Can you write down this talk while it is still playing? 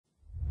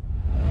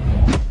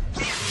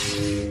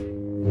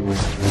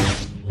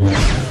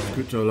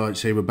Crypto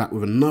Lightsaber back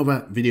with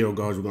another video,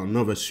 guys. We've got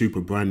another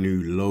super brand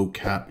new low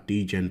cap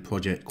degen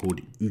project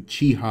called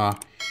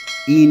Uchiha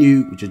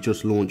Inu, which has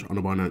just launched on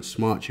the Binance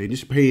Smart Chain. This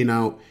is paying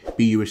out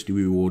BUSD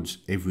rewards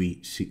every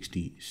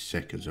 60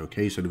 seconds.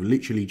 Okay, so they've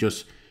literally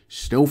just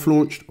stealth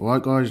launched. All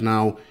right, guys.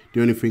 Now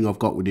the only thing I've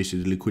got with this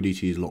is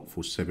liquidity is locked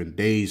for 7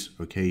 days.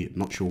 Okay,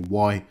 not sure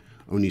why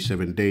only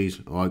 7 days.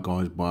 All right,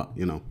 guys, but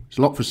you know it's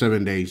locked for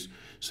 7 days.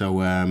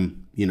 So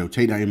you know,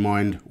 take that in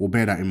mind, or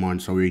bear that in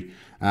mind. Sorry.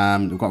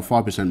 They've got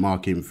 5%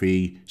 marketing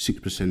fee,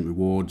 6%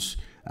 rewards,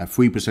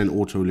 3%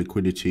 auto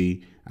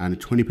liquidity, and a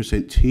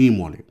 20% team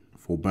wallet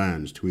for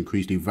burns to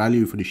increase the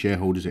value for the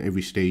shareholders at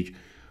every stage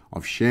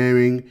of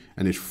sharing.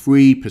 And there's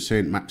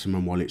 3%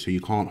 maximum wallet, so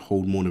you can't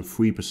hold more than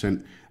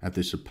 3% of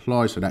the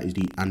supply. So that is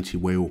the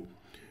anti-whale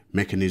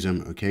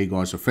mechanism. Okay,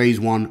 guys. So phase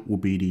 1 will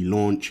be the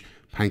launch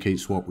pancake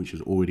swap, which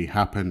has already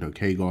happened.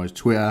 Okay, guys.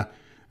 Twitter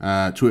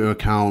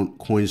account,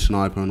 coin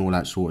sniper, and all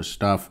that sort of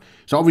stuff.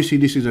 So obviously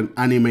this is an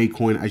anime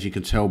coin, as you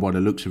can tell by the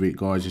looks of it,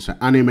 guys. It's an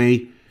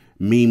anime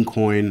meme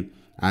coin,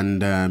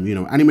 and you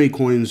know, anime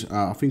coins,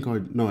 I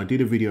did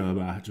a video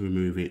about I had to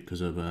remove it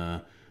because of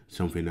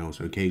something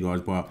else. Okay,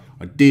 guys, but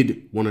I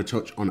did want to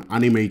touch on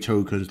anime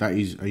tokens. That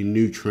is a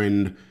new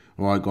trend.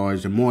 All right,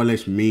 guys, they're more or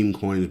less meme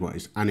coins, but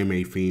it's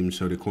anime themed,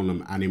 so they call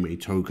them anime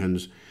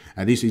tokens.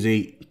 This is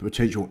a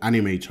potential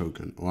anime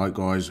token. All right,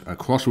 guys, a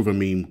cross with a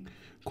meme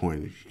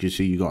coin. You can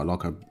see you got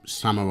like a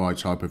samurai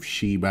type of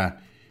Shiba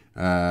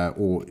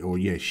or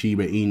yeah,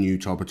 Shiba Inu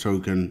type of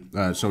token,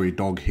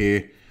 dog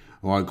here.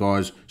 All right,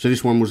 guys, so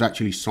this one was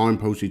actually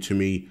signposted to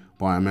me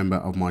by a member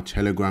of my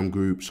Telegram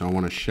group, so I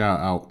want to shout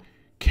out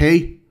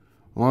K.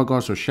 All right,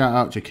 guys, so shout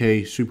out to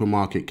K. Super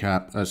low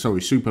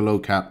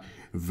cap,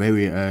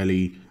 very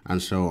early,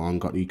 and so I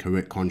got the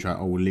correct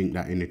contract. I will link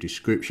that in the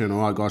description.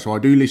 All right, guys, so I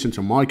do listen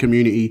to my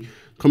community.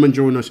 Come and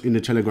join us in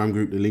the Telegram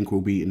group. The link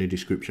will be in the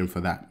description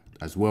for that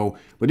as well.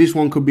 But this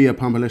one could be a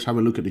pump. Let's have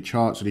a look at the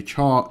chart. So the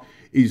chart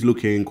is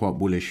looking quite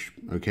bullish,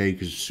 okay,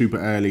 because it's super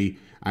early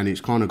and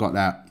it's kind of got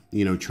that,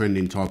 you know,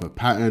 trending type of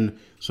pattern.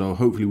 So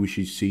hopefully we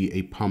should see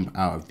a pump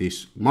out of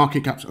this.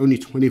 Market cap's only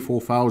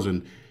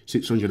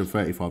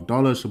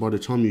 $24,635. So by the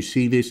time you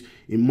see this,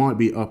 it might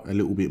be up a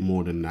little bit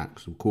more than that,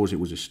 because of course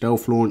it was a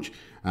stealth launch.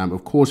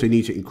 Of course they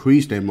need to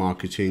increase their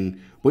marketing,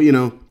 but you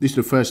know, this is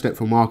the first step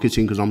for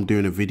marketing, because I'm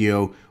doing a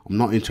video. I'm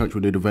not in touch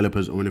with the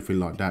developers or anything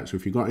like that. So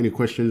if you got any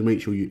questions,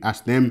 make sure you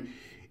ask them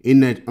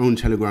in their own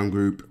Telegram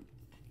group.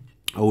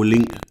 I will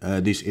link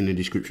this in the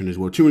description as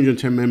well.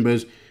 210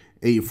 members,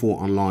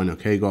 84 online.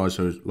 Okay, guys,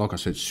 so like I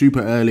said,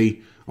 super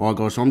early. All right,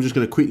 guys, so I'm just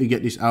going to quickly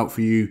get this out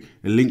for you.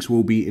 The links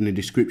will be in the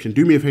description.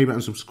 Do me a favor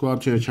and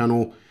subscribe to the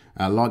channel,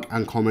 like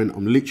and comment.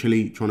 I'm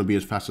literally trying to be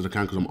as fast as I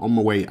can because I'm on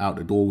my way out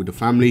the door with the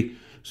family.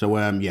 So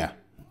yeah,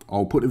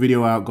 I'll put the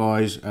video out,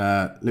 guys.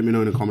 Let me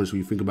know in the comments what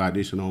you think about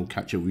this, and I'll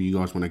catch up with you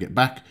guys when I get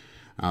back.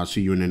 I'll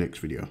see you in the next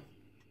video.